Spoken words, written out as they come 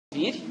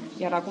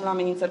Iar acum la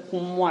amenințări cu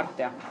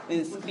moartea,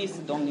 înscris,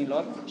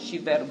 domnilor, și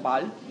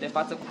verbal, de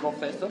față cu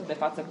profesori, de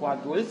față cu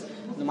adulți,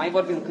 nu mai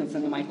vorbim când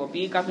sunt numai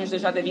copii, că atunci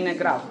deja devine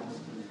grav.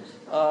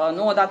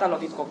 Nu odată a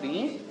lovit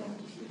copiii.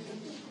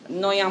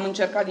 Noi am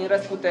încercat din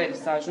răsputeri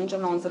să ajungem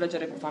la o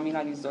înțelegere cu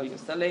familia lui Zoiu,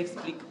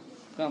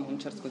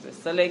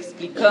 să le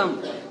explicăm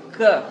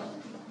că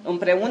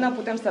împreună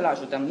putem să-l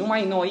ajutăm.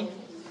 Numai noi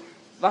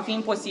va fi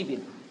imposibil.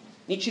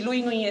 Nici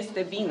lui nu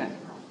este bine,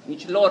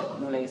 nici lor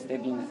nu le este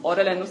bine.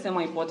 Orele nu se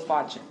mai pot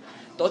face.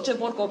 Tot ce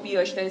vor copiii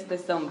ăștia este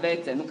să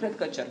învețe. Nu cred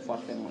că cer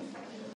foarte mult.